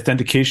the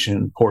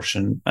authentication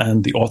portion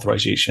and the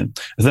authorization.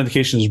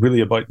 Authentication is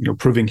really about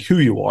proving who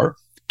you are.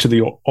 To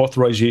the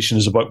authorization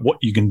is about what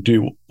you can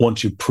do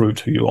once you've proved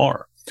who you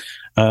are.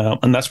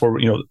 And that's where,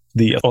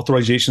 the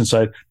authorization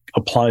side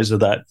applies to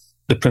that,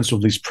 the principle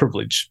of least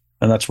privilege.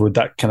 And that's where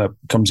that kind of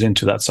comes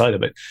into that side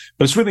of it.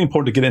 But it's really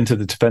important to get into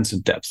the defense in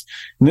depth.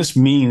 And this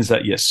means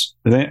that, yes,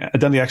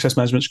 identity access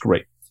management is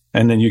great.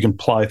 And then you can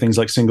apply things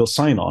like single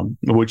sign-on,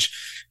 which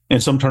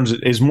in some terms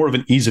it is more of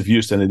an ease of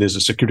use than it is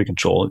a security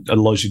control. It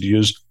allows you to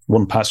use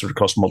one password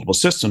across multiple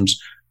systems,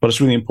 but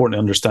it's really important to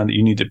understand that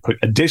you need to put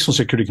additional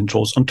security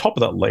controls on top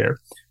of that layer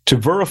to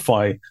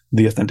verify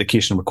the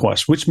authentication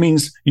request, which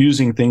means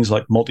using things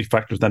like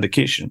multi-factor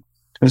authentication.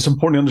 And it's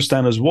important to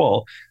understand as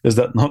well is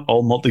that not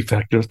all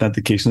multi-factor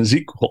authentication is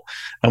equal.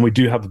 And we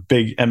do have a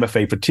big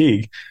MFA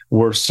fatigue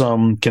where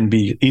some can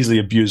be easily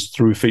abused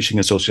through phishing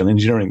and social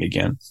engineering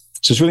again.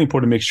 So it's really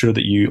important to make sure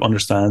that you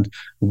understand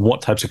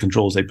what types of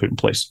controls they put in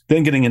place.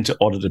 Then getting into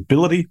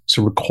auditability,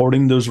 so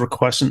recording those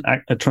requests and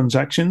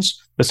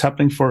transactions that's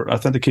happening for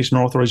authentication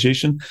or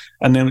authorization.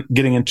 And then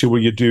getting into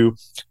where you do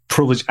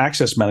privileged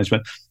access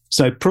management.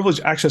 So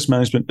privileged access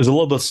management is a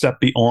little bit step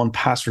beyond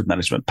password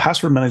management.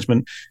 Password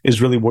management is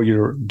really where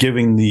you're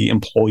giving the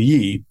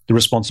employee the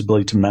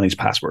responsibility to manage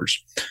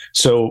passwords.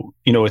 So,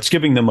 it's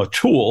giving them a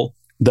tool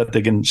that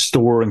they can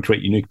store and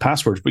create unique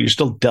passwords, but you're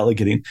still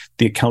delegating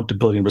the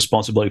accountability and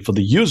responsibility for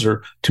the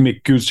user to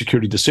make good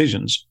security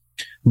decisions.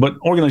 But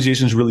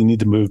organizations really need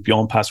to move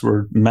beyond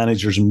password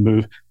managers and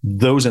move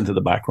those into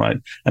the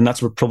background. And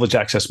that's what privileged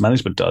access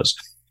management does.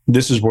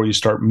 This is where you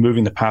start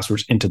moving the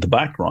passwords into the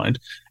background,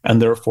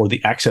 and therefore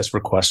the access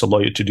requests allow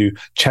you to do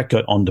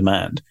checkout on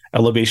demand,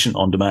 elevation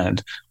on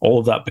demand. All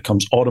of that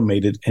becomes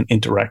automated and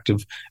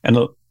interactive, and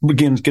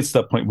again, it gets to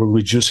that point where we're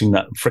reducing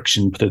that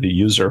friction to the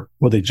user,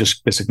 where they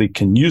just basically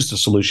can use the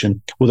solution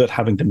without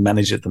having to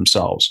manage it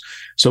themselves.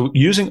 So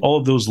using all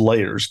of those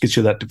layers gets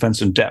you that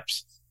defense in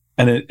depth,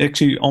 and it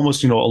actually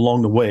almost,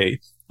 along the way,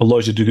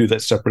 allows you to do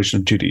that separation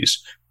of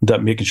duties,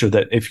 that making sure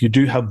that if you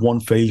do have one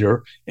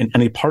failure in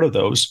any part of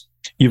those,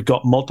 you've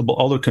got multiple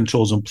other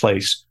controls in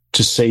place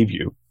to save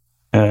you,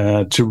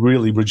 to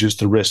really reduce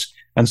the risk.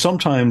 And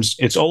sometimes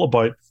it's all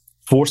about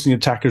forcing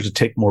attackers to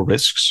take more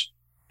risks.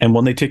 And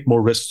when they take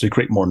more risks, they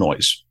create more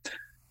noise.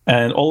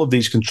 And all of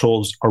these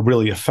controls are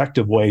really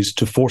effective ways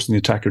to forcing the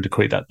attacker to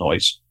create that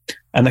noise.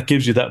 And that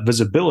gives you that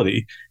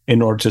visibility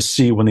in order to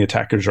see when the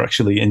attackers are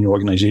actually in your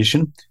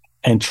organization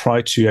and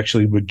try to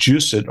actually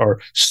reduce it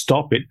or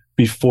stop it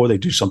before they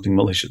do something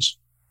malicious.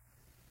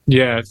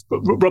 Yeah,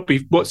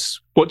 Robbie, what's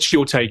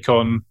your take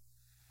on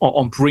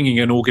bringing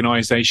an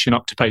organization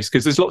up to pace?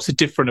 Because there's lots of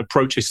different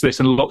approaches to this,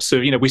 and lots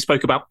of, we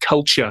spoke about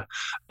culture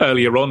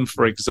earlier on,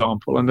 for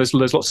example, and there's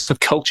lots of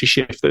culture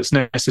shift that's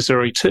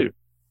necessary too.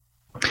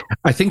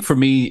 I think for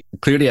me,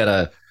 clearly at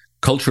a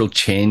cultural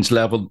change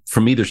level,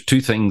 for me, there's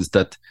two things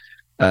that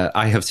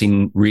I have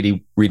seen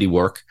really, really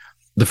work.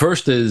 The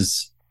first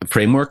is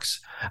frameworks,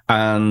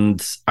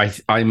 and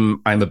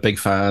I'm a big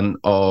fan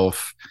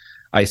of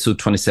ISO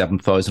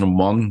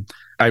 27001.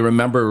 I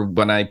remember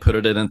when I put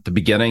it in at the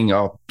beginning,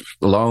 a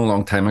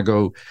long time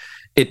ago,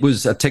 it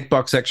was a tick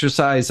box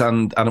exercise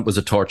and it was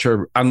a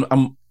torture. And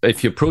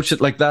if you approach it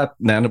like that,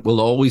 then it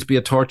will always be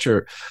a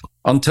torture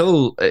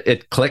until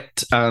it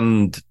clicked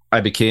and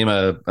I became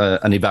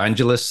an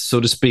evangelist,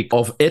 so to speak,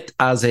 of it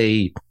as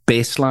a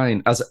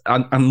baseline.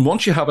 And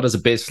once you have it as a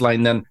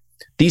baseline, then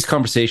these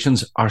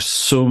conversations are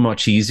so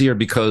much easier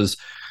because,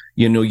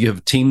 you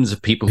have teams of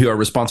people who are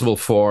responsible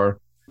for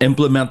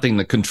implementing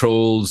the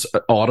controls,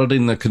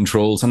 auditing the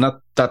controls, and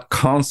that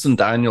constant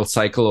annual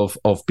cycle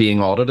of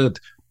being audited.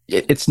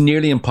 It's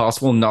nearly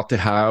impossible not to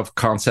have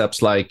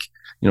concepts like,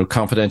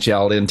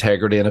 confidentiality,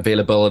 integrity, and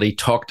availability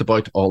talked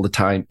about all the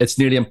time. It's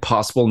nearly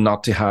impossible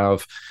not to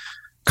have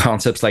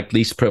concepts like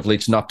least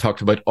privilege not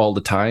talked about all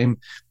the time.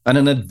 And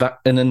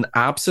in an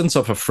absence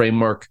of a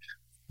framework,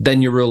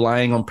 then you're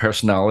relying on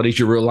personalities,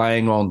 you're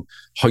relying on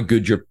how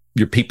good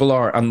your people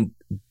are. And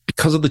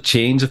because of the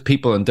change of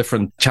people and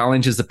different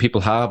challenges that people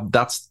have,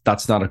 that's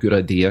not a good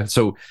idea.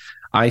 So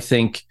I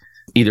think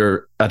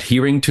either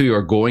adhering to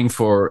or going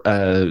for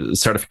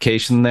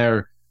certification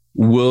there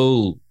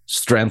will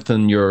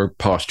strengthen your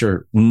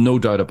posture, no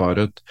doubt about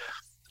it.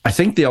 I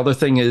think the other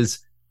thing is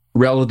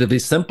relatively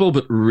simple,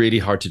 but really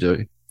hard to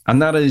do.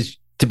 And that is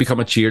to become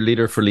a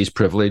cheerleader for least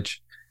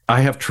privilege.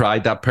 I have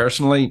tried that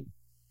personally.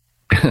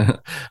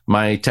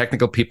 My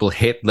technical people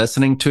hate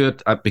listening to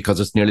it because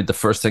it's nearly the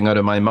first thing out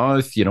of my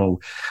mouth,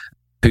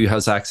 who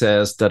has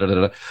access,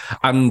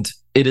 And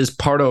it is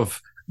part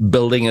of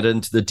building it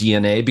into the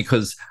DNA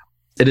because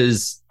it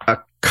is a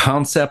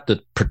concept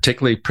that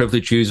particularly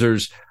privileged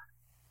users,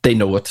 they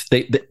know it.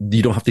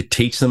 You don't have to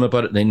teach them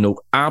about it. They know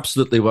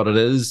absolutely what it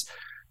is.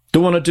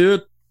 Don't want to do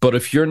it, but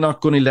if you're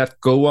not going to let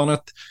go on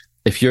it,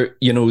 if you're,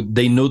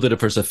 they know that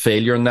if there's a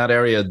failure in that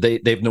area,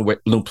 they've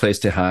no place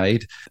to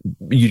hide.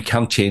 You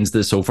can't change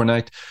this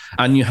overnight.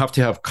 And you have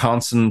to have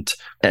constant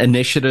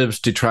initiatives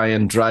to try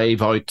and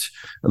drive out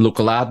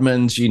local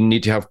admins. You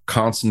need to have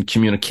constant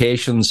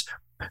communications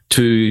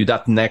to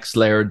that next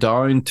layer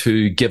down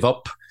to give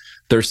up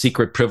their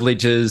secret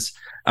privileges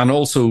and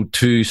also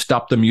to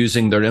stop them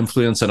using their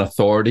influence and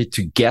authority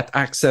to get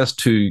access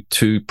to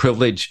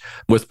privilege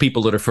with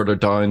people that are further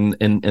down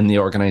in the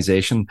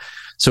organization.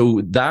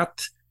 So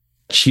that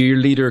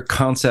cheerleader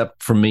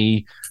concept for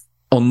me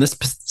on this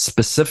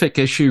specific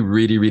issue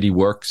really, really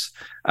works.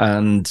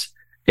 And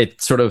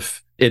it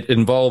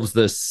involves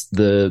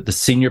the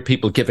senior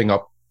people giving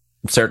up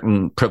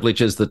certain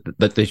privileges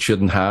that they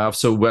shouldn't have.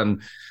 So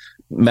when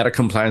Meta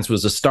Compliance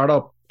was a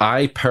startup,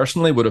 I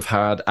personally would have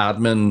had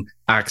admin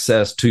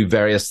access to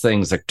various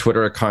things like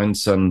Twitter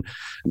accounts and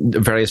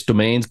various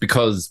domains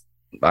because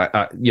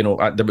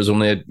there was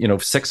only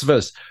 6 of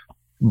us.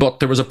 But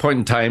there was a point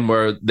in time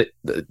where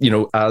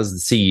as the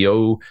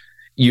CEO,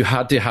 you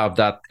had to have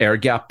that air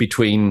gap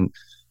between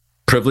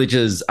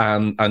privileges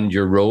and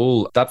your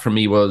role. That for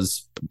me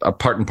was a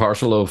part and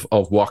parcel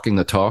of walking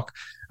the talk.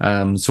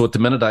 So at the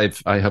minute,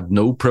 I have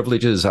no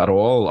privileges at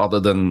all other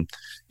than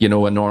a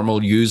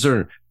normal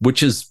user,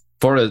 which is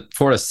for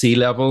a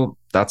C-level.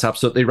 That's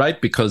absolutely right,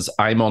 because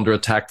I'm under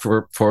attack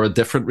for a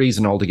different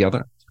reason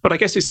altogether. But I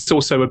guess it's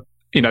also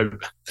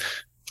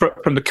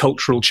from the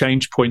cultural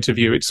change point of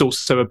view, it's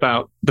also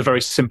about the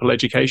very simple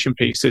education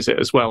piece, is it,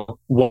 as well?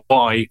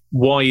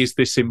 Why is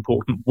this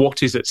important?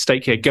 What is at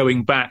stake here?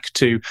 Going back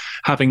to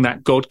having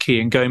that God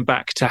key and going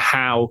back to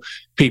how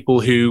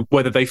people who,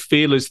 whether they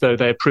feel as though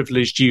they're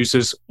privileged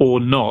users or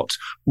not,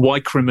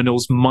 why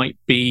criminals might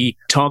be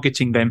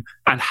targeting them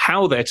and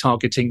how they're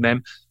targeting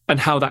them and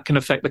how that can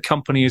affect the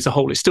company as a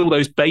whole. It's still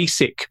those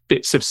basic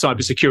bits of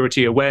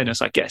cybersecurity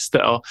awareness, I guess,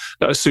 that are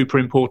super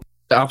important.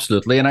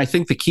 Absolutely. And I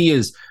think the key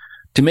is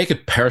to make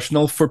it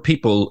personal for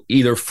people,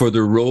 either for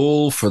their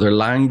role, for their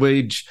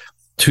language,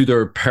 to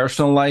their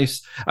personal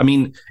lives. I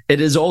mean, it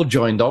is all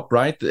joined up,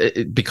 right?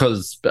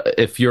 Because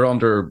if you're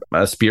under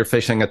a spear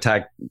phishing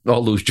attack,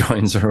 all those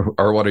joins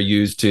are what are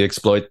used to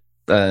exploit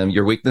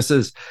your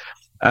weaknesses.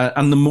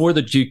 And the more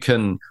that you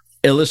can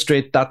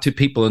illustrate that to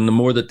people and the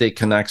more that they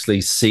can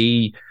actually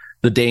see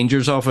the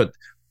dangers of it,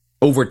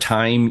 over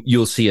time,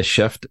 you'll see a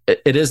shift.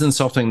 It isn't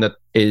something that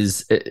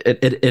is.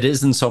 It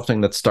isn't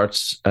something that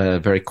starts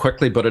very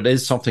quickly, but it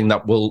is something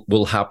that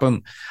will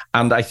happen.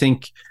 And I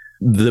think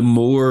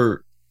the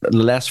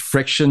less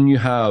friction you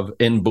have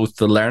in both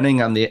the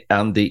learning and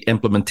the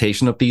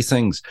implementation of these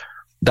things,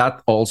 that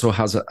also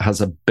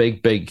has a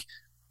big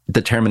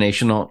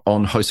determination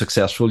on how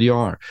successful you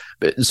are.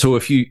 So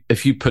if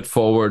you put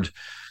forward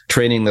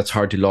training that's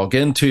hard to log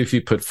into, if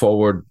you put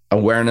forward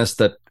awareness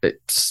that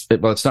it's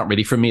not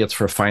really for me, it's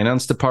for a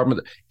finance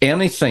department,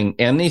 anything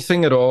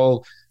at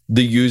all,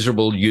 the user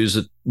will use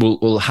it,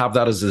 will have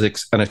that as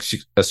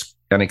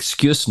an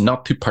excuse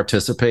not to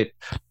participate.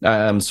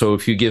 So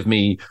if you give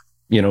me,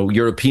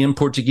 European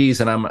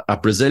Portuguese and I'm a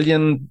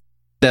Brazilian,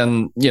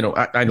 then,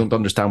 I don't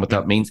understand what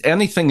that means.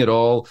 Anything at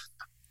all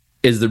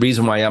is the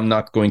reason why I'm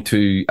not going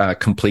to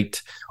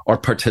complete or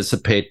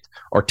participate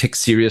or take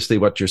seriously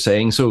what you're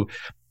saying. So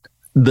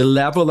the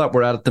level that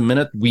we're at the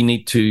minute, we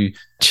need to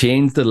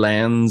change the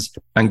lens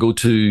and go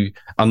to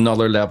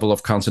another level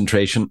of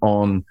concentration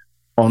on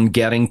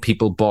getting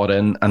people bought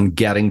in and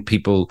getting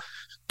people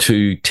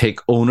to take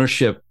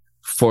ownership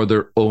for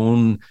their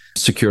own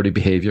security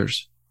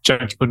behaviors.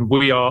 Gentlemen,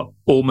 we are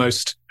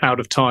almost out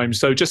of time.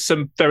 So just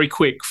some very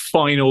quick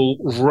final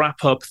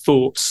wrap-up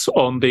thoughts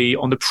on the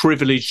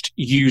privileged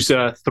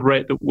user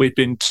threat that we've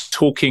been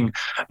talking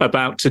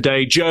about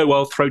today. Joe,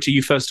 I'll throw to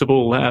you first of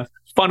all.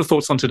 Final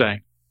thoughts on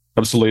today.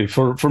 Absolutely.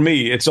 For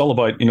me, it's all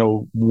about,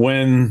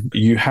 when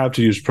you have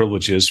to use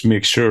privileges,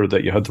 make sure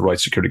that you have the right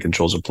security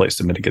controls in place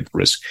to mitigate the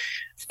risk.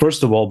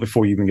 First of all,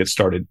 before you even get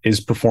started, is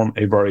perform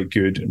a very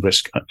good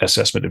risk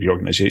assessment of your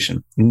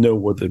organization. Know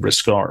what the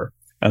risks are,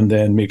 and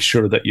then make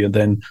sure that you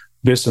then,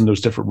 based on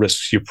those different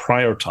risks, you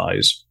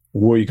prioritize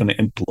where you're going to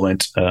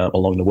implement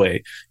along the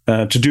way.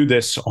 To do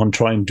this,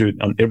 try and do it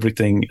on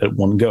everything at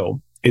one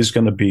go is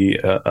going to be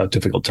a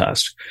difficult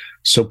task.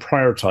 So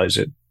prioritize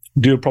it.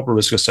 Do a proper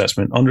risk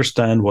assessment,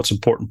 understand what's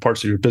important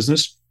parts of your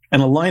business,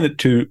 and align it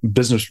to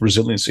business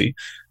resiliency.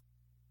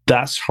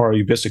 That's how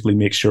you basically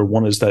make sure,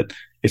 one is that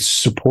it's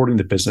supporting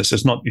the business.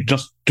 It's not you're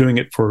just doing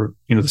it for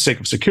the sake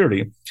of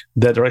security,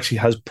 that there actually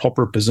has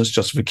proper business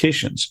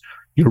justifications.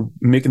 You're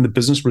making the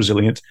business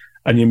resilient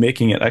and you're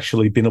making it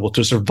actually being able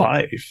to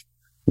survive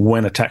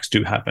when attacks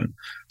do happen.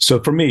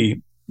 So for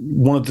me,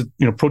 one of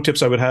the pro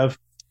tips I would have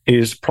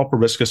is proper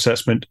risk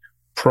assessment,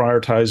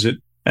 prioritize it,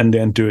 and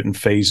then do it in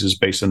phases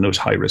based on those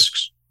high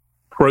risks.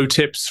 Pro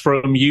tips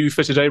from you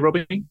for today,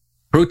 Robbie?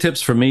 Pro tips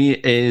for me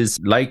is,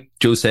 like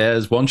Joe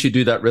says, once you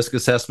do that risk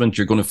assessment,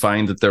 you're going to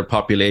find that there are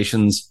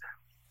populations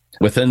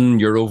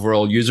within your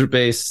overall user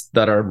base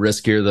that are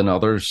riskier than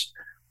others.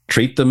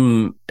 Treat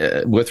them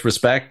with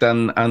respect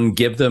and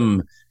give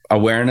them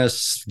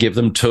awareness, give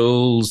them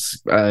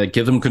tools,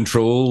 give them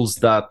controls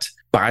that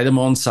buy them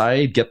on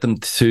side, get them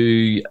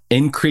to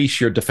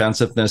increase your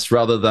defensiveness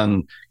rather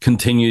than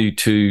continue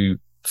to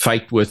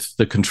fight with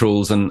the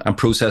controls and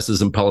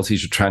processes and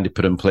policies you're trying to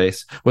put in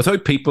place.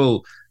 Without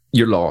people,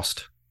 you're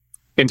lost.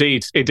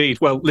 Indeed.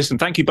 Well, listen,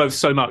 thank you both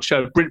so much.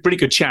 Really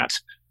good chat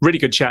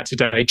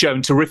today.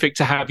 Joan, terrific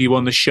to have you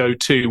on the show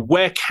too.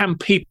 Where can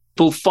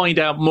people find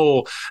out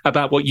more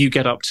about what you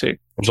get up to?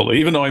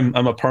 Absolutely. Even though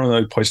I'm a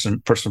paranoid person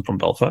from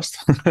Belfast,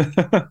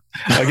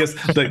 I guess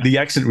the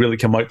accent really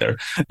came out there.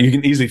 You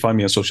can easily find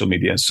me on social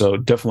media. So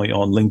definitely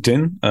on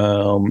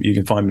LinkedIn. You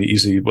can find me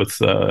easily with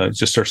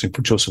just searching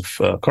for Joseph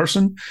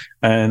Carson,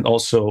 and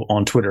also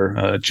on Twitter,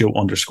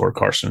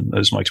 Joe_Carson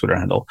is my Twitter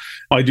handle.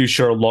 I do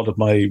share a lot of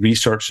my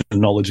research and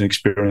knowledge and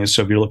experience.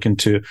 So if you're looking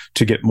to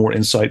get more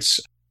insights,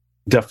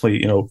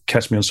 definitely,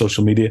 catch me on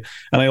social media.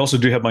 And I also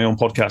do have my own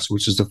podcast,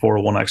 which is the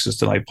 401 Access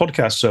Denied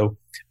podcast. So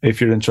if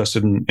you're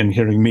interested in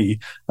hearing me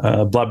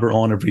blabber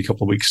on every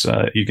couple of weeks,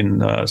 you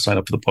can sign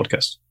up for the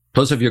podcast.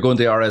 Plus, if you're going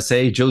to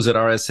RSA, Joe's at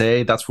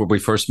RSA, that's where we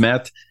first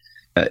met.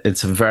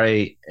 It's a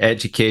very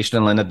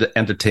educational and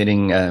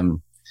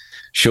entertaining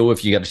show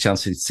if you get a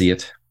chance to see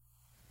it.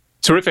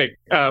 Terrific.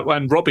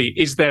 And Robbie,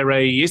 is there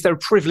a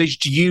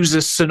privileged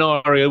user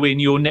scenario in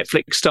your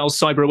Netflix-style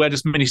cyber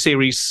awareness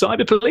miniseries,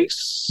 Cyber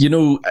Police?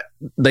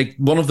 Like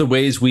one of the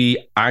ways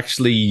we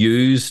actually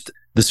used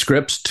the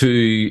scripts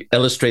to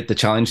illustrate the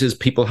challenges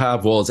people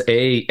have was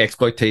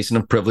exploitation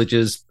of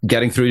privileges,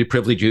 getting through to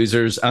privileged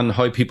users, and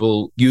how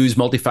people use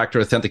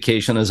multi-factor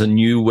authentication as a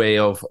new way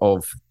of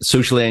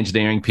socially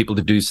engineering people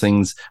to do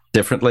things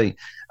differently.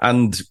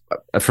 And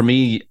for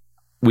me,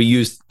 we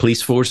used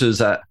police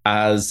forces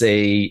as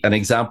an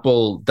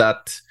example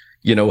that,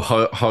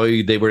 how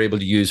they were able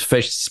to use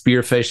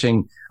spear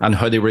phishing, and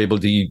how they were able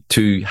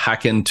to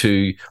hack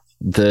into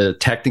the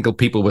technical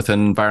people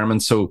within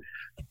environments. So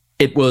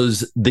it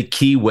was the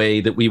key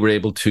way that we were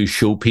able to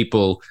show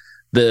people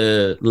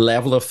the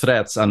level of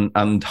threats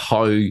and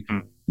how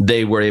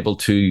they were able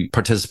to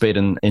participate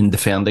in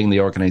defending the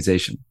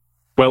organization.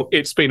 Well,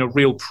 it's been a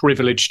real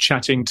privilege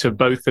chatting to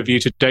both of you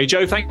today.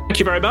 Joe, thank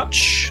you very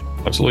much.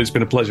 Absolutely. It's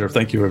been a pleasure.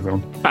 Thank you,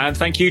 everyone. And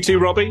thank you too,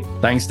 Robbie.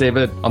 Thanks,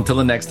 David. Until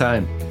the next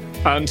time.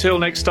 Until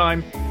next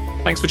time.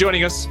 Thanks for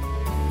joining us.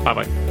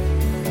 Bye-bye.